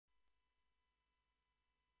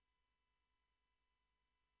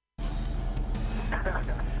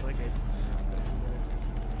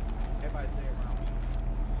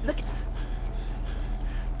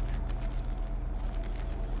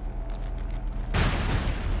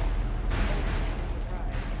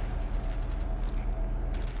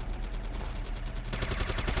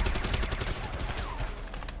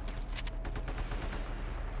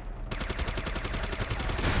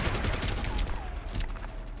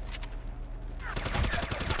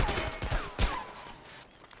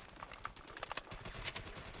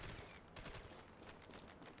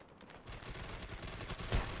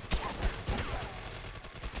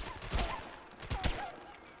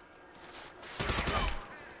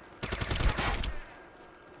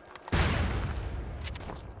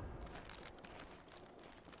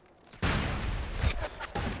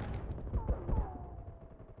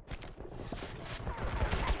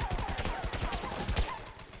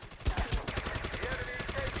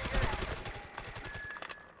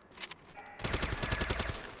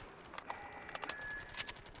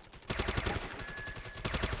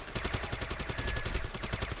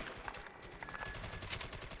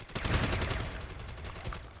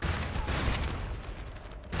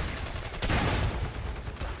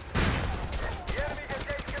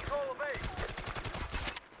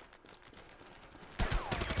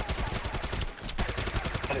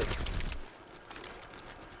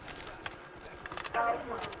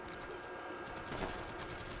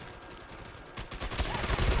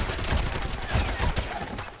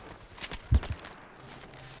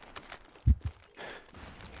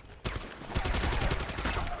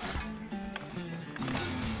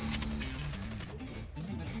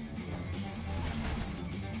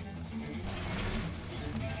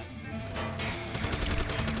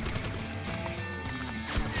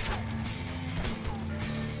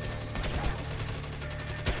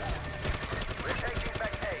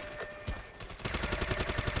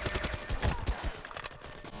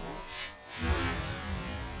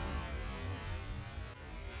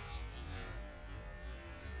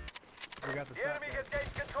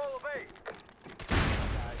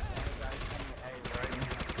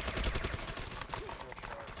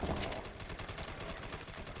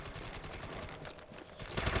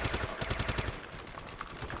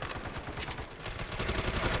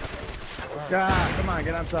God, come on,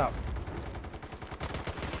 get on top.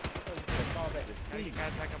 How do you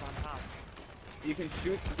guys back up on top? You can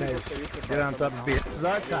shoot the Hey, people so you can get on top of the beat. This is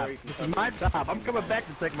our top. This is my top. I'm coming back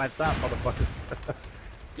to take my top, motherfuckers.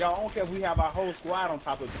 Yo, I don't care if we have our whole squad on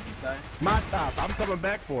top of it, son. My top. I'm coming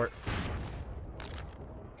back for it.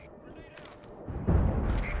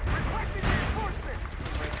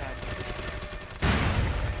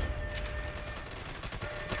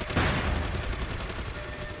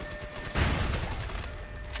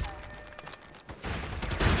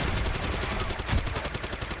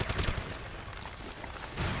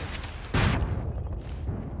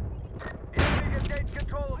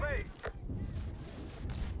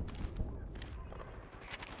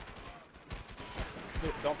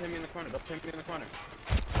 Don't pin me in the corner. Don't pin me in the corner.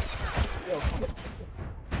 Yo.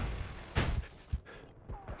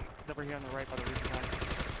 It's over here on the right by the recon.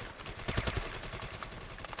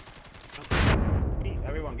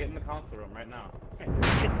 Everyone, get in the console room right now. Hey,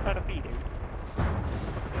 there's 6 out of B, dude. What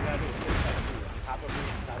you gotta do is get inside of B. On top of B,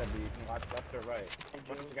 inside of B. You can watch left or right.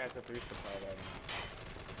 One of you guys have 3 supply right now.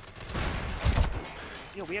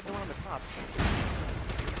 Yo, we have the one on the top.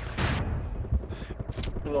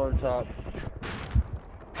 Still on top.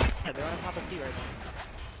 Yeah, they're on top of B right now.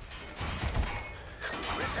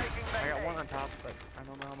 I got one on top, but I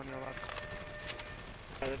don't know how many are left.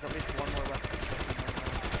 There's at least one more left.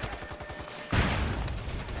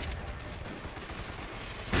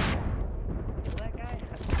 That guy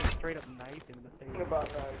has a straight up knife in the face. What about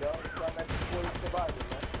that, dog? Right next to 40 survivors,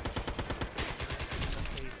 man.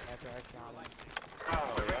 After I shot him.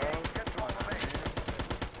 Oh, yo.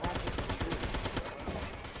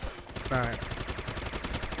 Alright.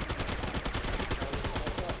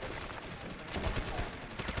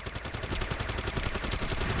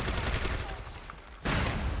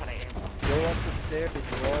 Go up the stairs, go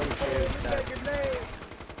all the stairs. Second name.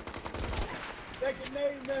 Second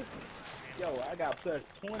name, miss. Yo, I got plus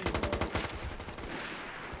 20.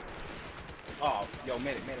 Oh, yo,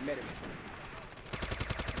 made it.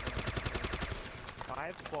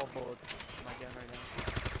 5, 12 bullets in my gun right now.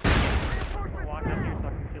 Walk up here so I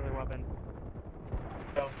can steal their weapon.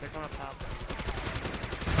 Yo, they're coming up top.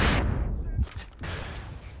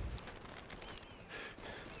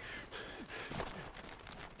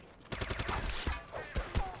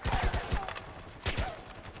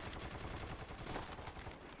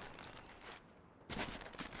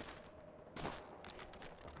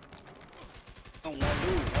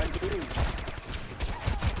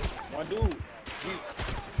 One dude.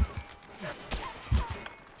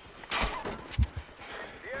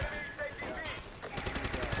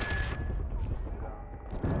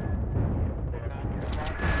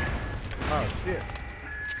 Oh, shit.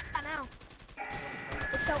 I know.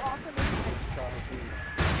 It's so awesome. How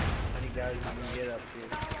many guys you can get up here?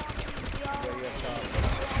 Yo. Where you up top?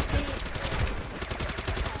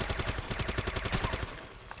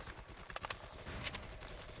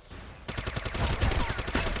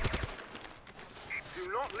 Do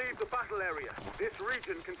not leave the battle area. This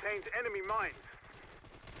region contains enemy mines.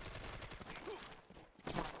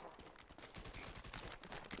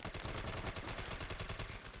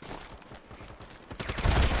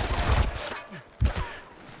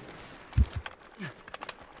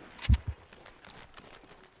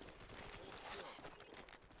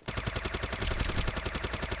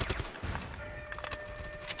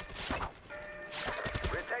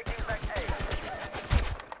 We're taking back A.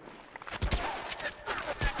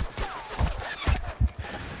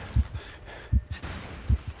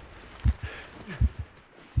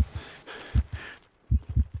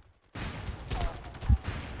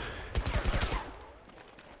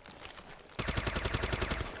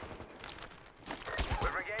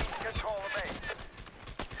 We're regaining control of A.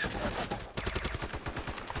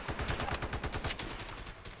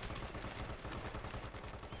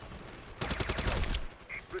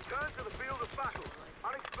 Return to the field of battle.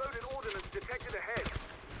 Unexploded ordnance detected ahead.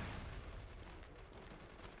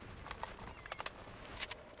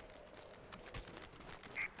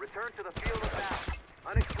 Return to the field of battle.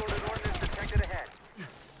 Unexploded ordnance detected ahead.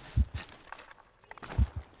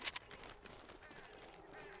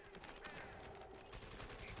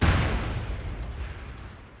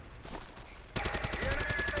 The enemy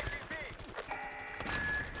is taking B.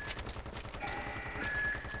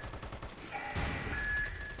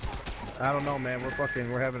 I don't know, man. We're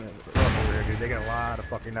having a rough over here, dude. They got a lot of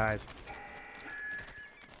fucking knives.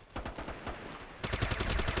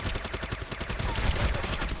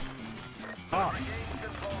 Oh, Regain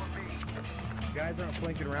control of B. guys aren't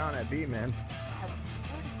flanking around at B, man.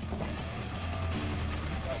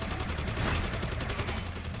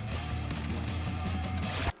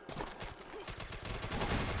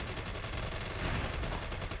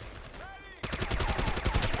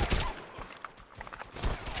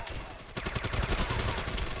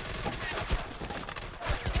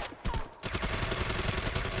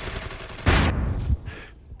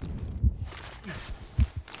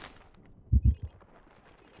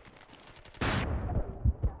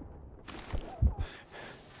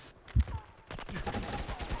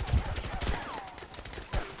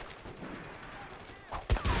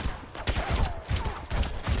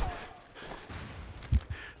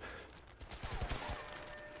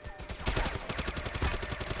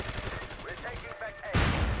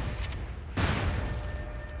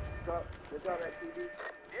 The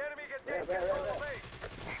enemy gets taken control of base.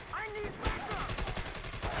 I need backup!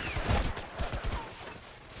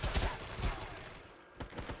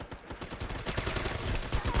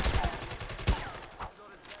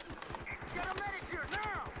 Get a medic here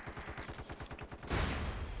now!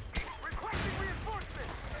 Requesting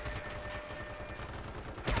reinforcements!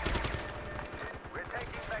 We're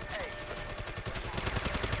taking back A.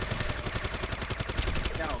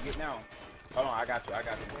 Get down. Hold on, I got you. The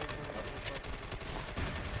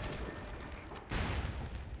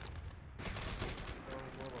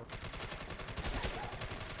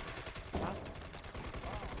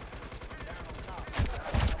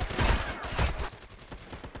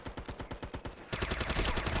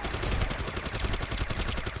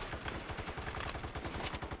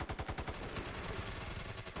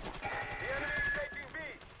enemy is taking B.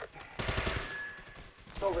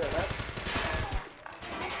 It's over there, left.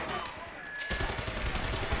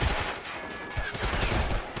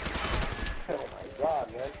 Oh my god,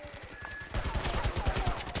 man.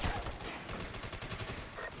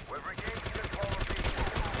 We've regained control of B.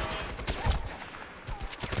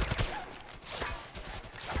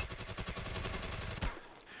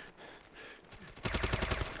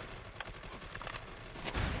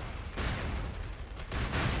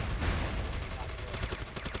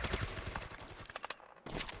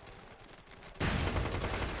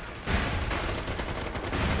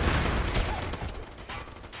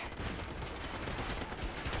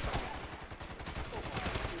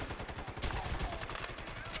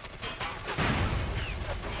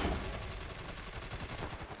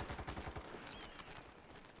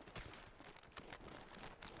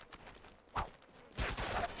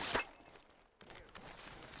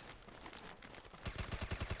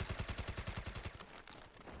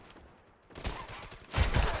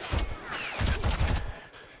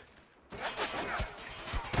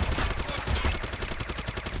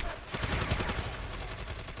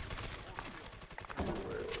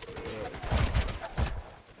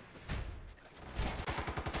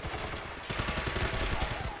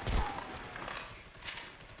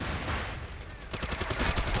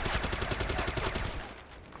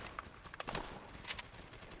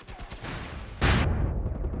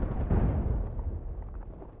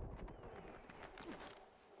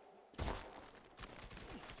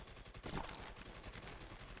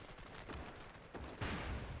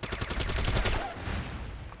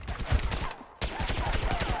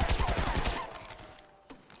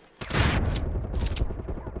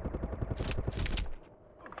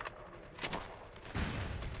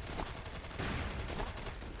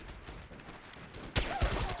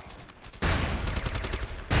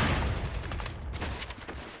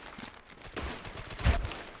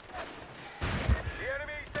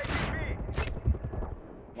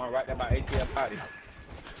 One right there by ATL body.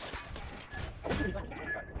 The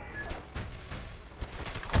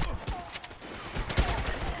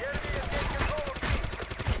enemy is taking control of B.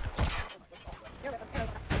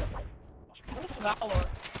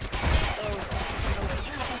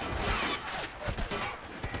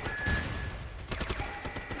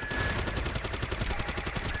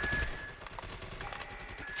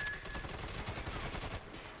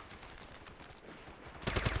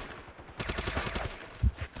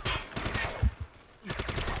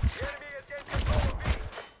 The enemy is taking control of B.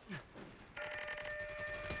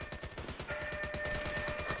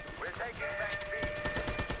 We're taking back B.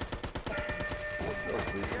 The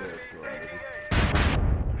enemy is taking A.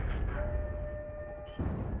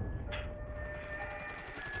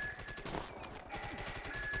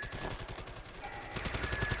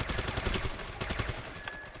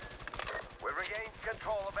 We've regained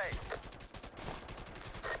control of A.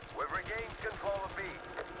 We've regained control of B.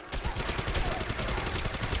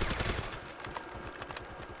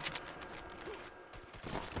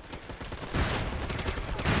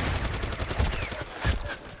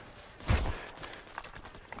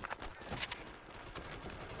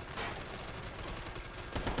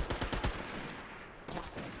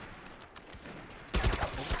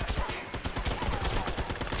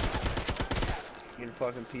 You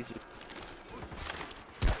fucking piece of...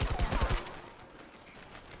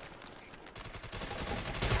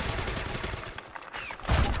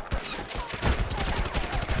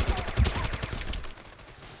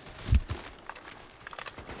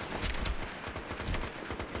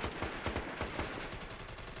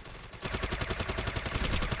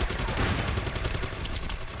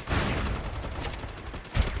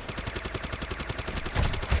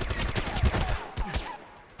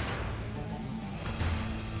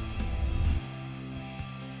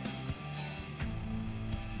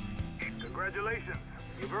 Congratulations,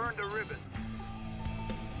 you've earned a ribbon.